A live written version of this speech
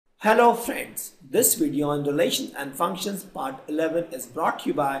Hello friends, this video on relations and functions part 11 is brought to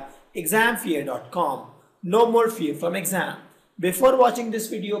you by examfear.com. No more fear from exam. Before watching this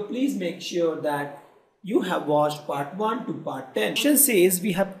video, please make sure that you have watched part 1 to part 10. Question says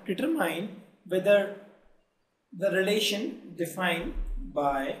we have determined whether the relation defined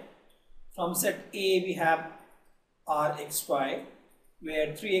by from set A we have Rxy where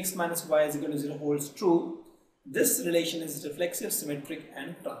 3x minus y is equal to 0 holds true. This relation is reflexive, symmetric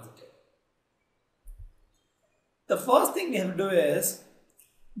and transitive. The first thing we have to do is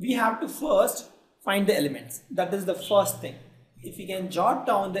we have to first find the elements. That is the first thing. If we can jot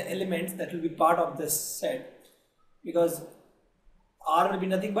down the elements that will be part of this set, because R will be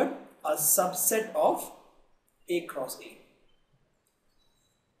nothing but a subset of A cross A.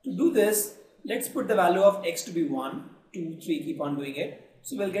 To do this, let's put the value of x to be 1, 2, 3, keep on doing it.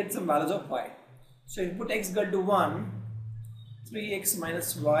 So we'll get some values of y. So if you put x equal to 1, 3x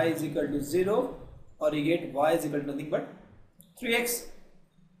minus y is equal to 0, or you get y is equal to nothing but 3x,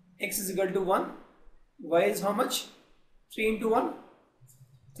 x is equal to 1, y is how much? 3 into 1,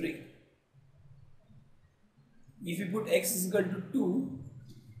 3. If you put x is equal to 2,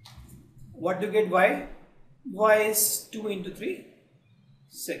 what do you get y? Y is 2 into 3,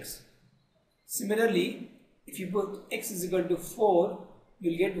 6. Similarly, if you put x is equal to 4,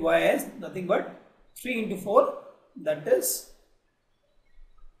 you will get y as nothing but 3 into 4, that is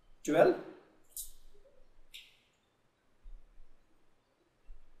 12.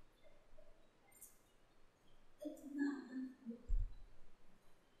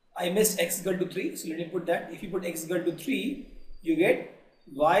 I missed x equal to 3, so let me put that. If you put x equal to 3, you get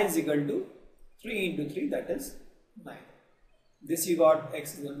y is equal to 3 into 3, that is 9. This you got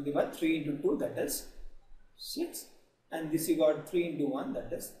x is equal to 3 into 2, that is 6. And this you got 3 into 1,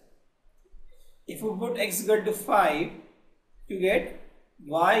 that is. If you put x equal to 5, you get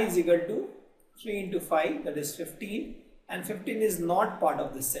y is equal to 3 into 5, that is 15. And 15 is not part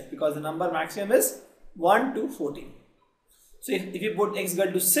of this set because the number maximum is 1 to 14. So if you put x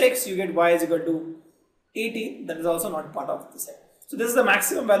equal to 6, you get y is equal to 18. That is also not part of the set. So this is the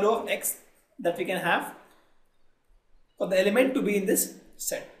maximum value of x that we can have for the element to be in this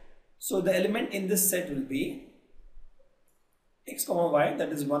set. So the element in this set will be x comma y, that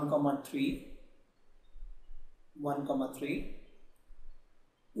is 1 comma 3, 1 comma 3,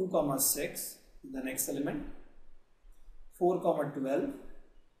 2 comma 6 the next element, 4 comma 12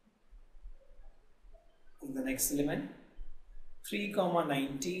 is the next element, 3 comma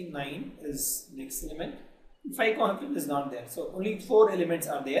 99 is next element, 5 comma 15 is not there. So only 4 elements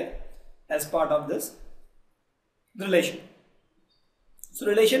are there as part of this relation. So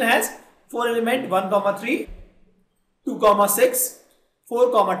relation has 4 elements, 1 comma 3, 2 comma 6,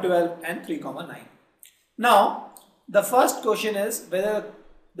 4 comma 12 and 3 comma 9. Now the first question is whether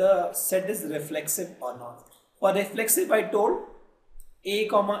the set is reflexive or not. For reflexive, I told A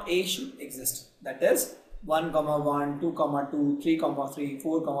comma A should exist. That is 1 comma 1, 2 comma 2, 3 comma 3,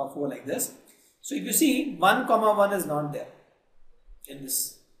 4 comma 4 like this. So if you see 1 comma 1 is not there in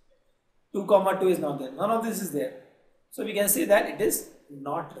this. 2 comma 2 is not there. None of this is there. So we can say that it is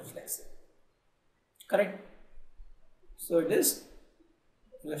not reflexive. Correct? So it is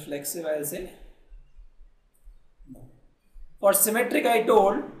reflexive, I will say. No. For symmetric, I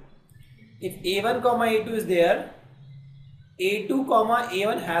told if A1 comma A2 is there, A2 comma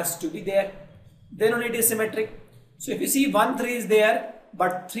A1 has to be there. Then only it is symmetric. So if you see 1 3 is there,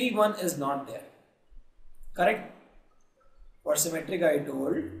 but 3 1 is not there. Correct? For symmetric, I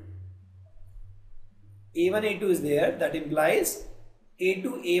told A1 A2 is there. That implies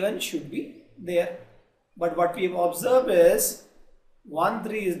A2 A1 should be there. But what we have observed is 1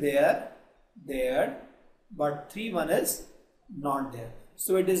 3 is there, but 3 1 is not there.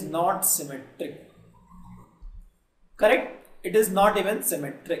 So it is not symmetric. Correct? It is not even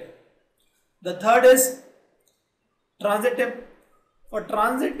symmetric. The third is transitive. For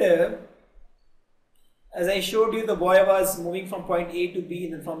transitive, as I showed you, the boy was moving from point A to B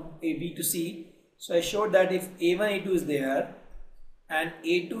and then from B to C. So I showed that if A1 A2 is there and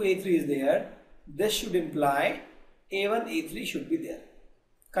A2 A3 is there, this should imply A1 A3 should be there.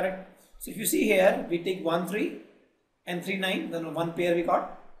 Correct? So if you see here, we take 1 3 and 3 9, then one pair we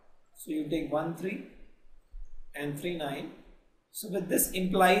got. So you take 1 3 and 3 9. So with this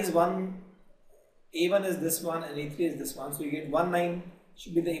implies A1 is this one and A3 is this one. So you get 1 9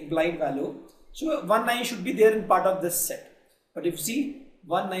 should be the implied value. So 1 9 should be there in part of this set. But if you see,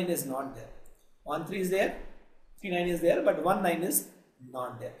 1 9 is not there. 1 3 is there, 3 9 is there, but 1 9 is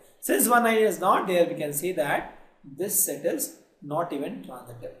not there. Since 1 9 is not there, we can say that this set is not even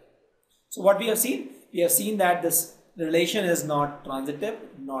transitive. So what we have seen? We have seen that this relation is not transitive,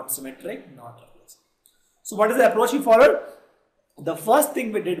 not symmetric, not reflexive. So what is the approach we followed? The first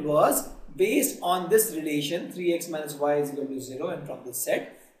thing we did was, based on this relation 3x minus y is equal to 0, and from this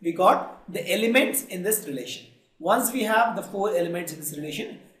set we got the elements in this relation. Once we have the 4 elements in this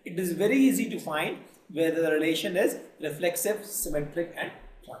relation, it is very easy to find whether the relation is reflexive, symmetric and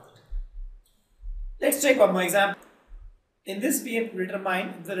transitive. Let's take one more example. In this we have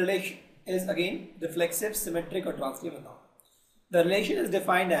determined if the relation is again reflexive, symmetric or transitive or not. The relation is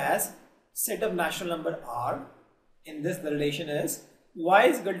defined as set of natural number R. In this the relation is y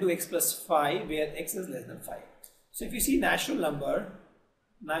is equal to x plus 5 where x is less than 5. So if you see natural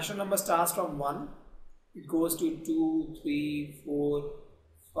number starts from 1, it goes to 2, 3, 4,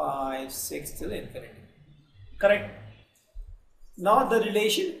 5, 6 till infinity. Correct? Now the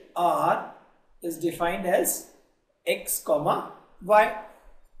relation R is defined as x comma y,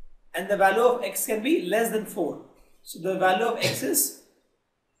 and the value of x can be less than 4. So the value of x is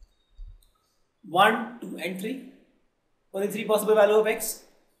 1, 2 and 3. Only 3 possible value of x,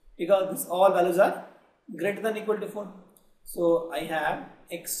 because all values are greater than or equal to 4. So I have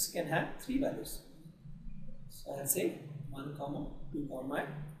x can have 3 values. So I'll say 1 comma 2 comma and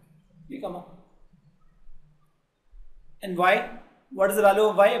 3 comma. And y, what is the value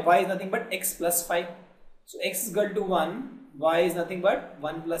of y? Y is nothing but x plus 5. So x is equal to 1, y is nothing but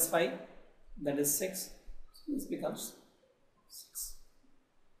 1 plus 5, that is 6. So this becomes 6.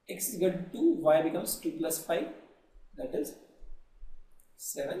 X is equal to 2, y becomes 2 plus 5, that is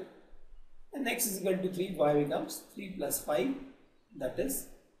 7. And x is equal to 3, y becomes 3 plus 5, that is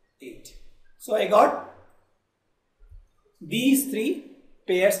 8. So I got these 3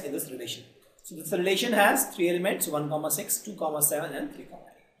 pairs in this relation. So this relation has 3 elements, 1 comma 6, 2 comma 7 and 3 comma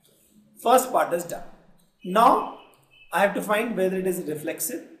 8. First part is done. Now I have to find whether it is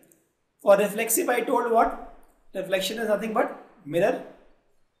reflexive. For reflexive I told what? Reflection is nothing but mirror.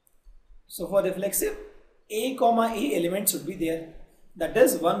 So for reflexive, a comma a element should be there. That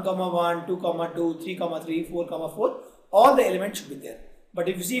is 1 comma 1, 2 comma 2, 3 comma 3, 4 comma 4. All the elements should be there. But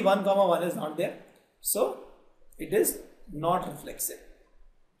if you see 1 comma 1 is not there, so it is not reflexive.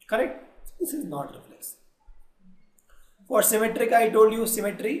 Correct? This is not reflexive. For symmetric, I told you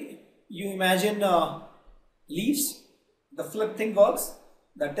symmetry. You imagine leaves. The flip thing works.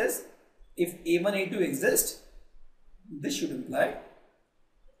 That is, if A1, A2 exist, this should imply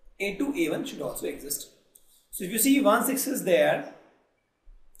A2, A1 should also exist. So if you see 1, 6 is there,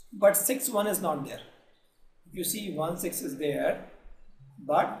 but 6, 1 is not there. If you see 1, 6 is there,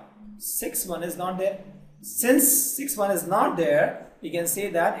 but 6, 1 is not there. Since 6, 1 is not there, we can say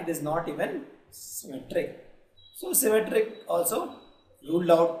that it is not even symmetric. So symmetric also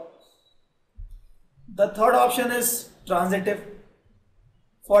ruled out. The third option is transitive.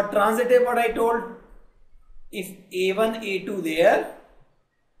 For transitive, what I told, if A1, A2 there,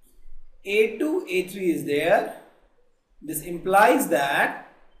 A2, A3 is there, this implies that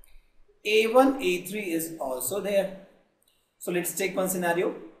A1, A3 is also there. So let's take one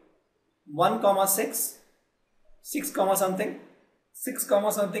scenario. 1 comma 6, 6 comma something, 6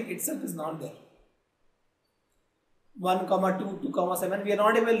 comma something itself is not there. 1 comma 2, 2 comma 7, we are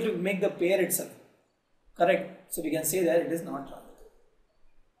not able to make the pair itself. Correct? So we can say that it is not transitive.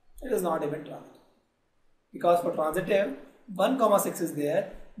 It is not even transitive. Because for transitive, 1 comma 6 is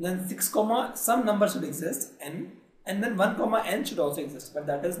there, then 6 comma some number should exist, and then 1 comma n should also exist, but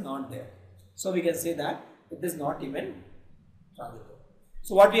that is not there. So we can say that it is not even transitive.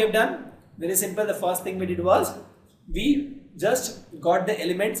 So what we have done, very simple. The first thing we did was, we just got the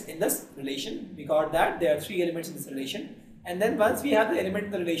elements in this relation. We got that there are 3 elements in this relation, and then once we have the element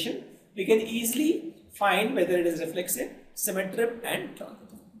in the relation, we can easily find whether it is reflexive, symmetric and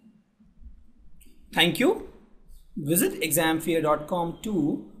transitive. Thank you. Visit examfear.com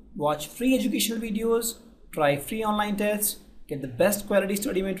to watch free educational videos, try free online tests, get the best quality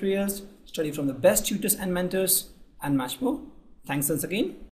study materials, study from the best tutors and mentors, and much more. Thanks once again.